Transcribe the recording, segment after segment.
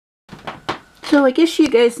So I guess you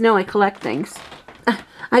guys know I collect things.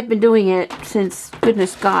 I've been doing it since,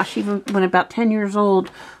 goodness gosh, even when about 10 years old,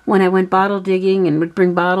 when I went bottle digging and would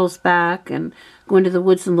bring bottles back and go into the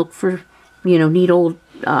woods and look for, you know, neat old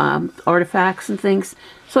artifacts and things.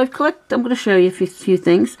 So I'm going to show you a few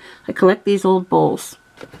things. I collect these old bowls,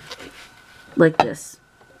 like this.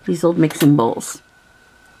 These old mixing bowls.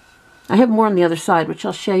 I have more on the other side, which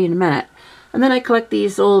I'll show you in a minute. And then I collect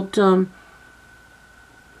these old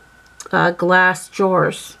glass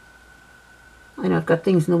jars. I know I've got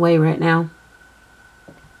things in the way right now.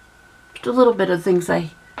 Just a little bit of things I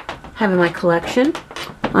have in my collection.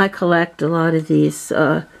 I collect a lot of these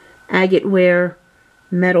agate ware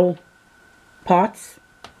metal pots.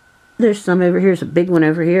 There's some over here. There's a big one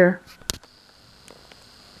over here.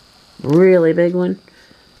 Really big one.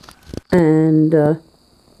 And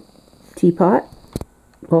teapot.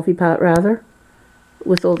 Coffee pot, rather.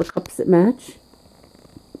 With all the cups that match.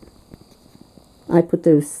 I put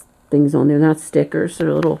those things on there. Not stickers.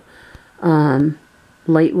 They're little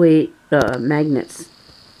lightweight magnets.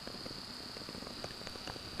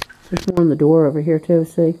 There's more on the door over here too,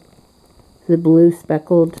 see? The blue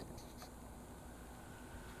speckled.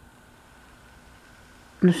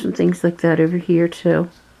 There's some things like that over here too.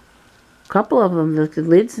 A couple of them, the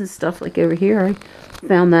lids and stuff like over here, I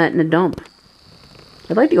found that in a dump.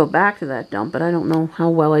 I'd like to go back to that dump, but I don't know how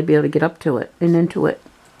well I'd be able to get up to it and into it.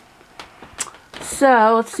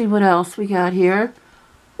 So, let's see what else we got here.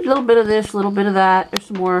 A little bit of this, a little bit of that. There's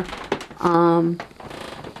some more kind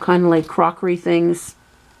of like crockery things.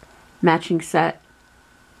 Matching set.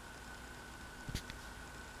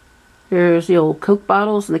 Here's the old Coke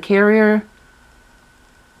bottles and the carrier.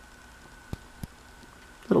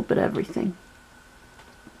 A little bit of everything.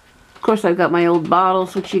 Of course, I've got my old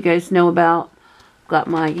bottles, which you guys know about. Got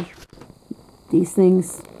these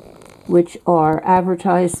things, which are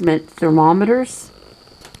advertisement thermometers.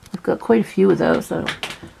 I've got quite a few of those. So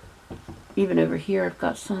even over here, I've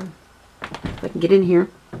got some. If I can get in here.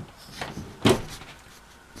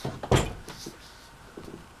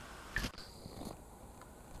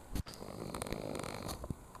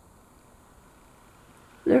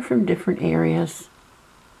 They're from different areas.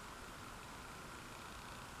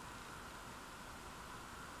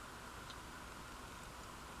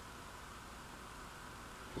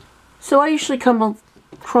 So I usually come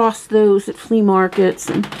across those at flea markets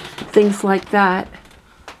and things like that.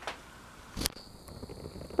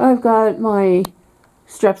 I've got my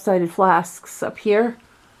strap-sided flasks up here.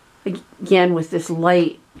 Again, with this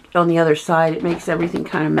light on the other side, it makes everything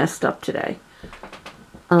kind of messed up today.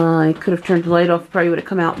 I could have turned the light off, probably would have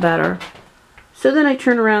come out better. So then I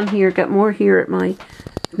turn around here, got more here at my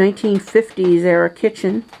 1950s era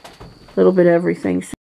kitchen. A little bit of everything.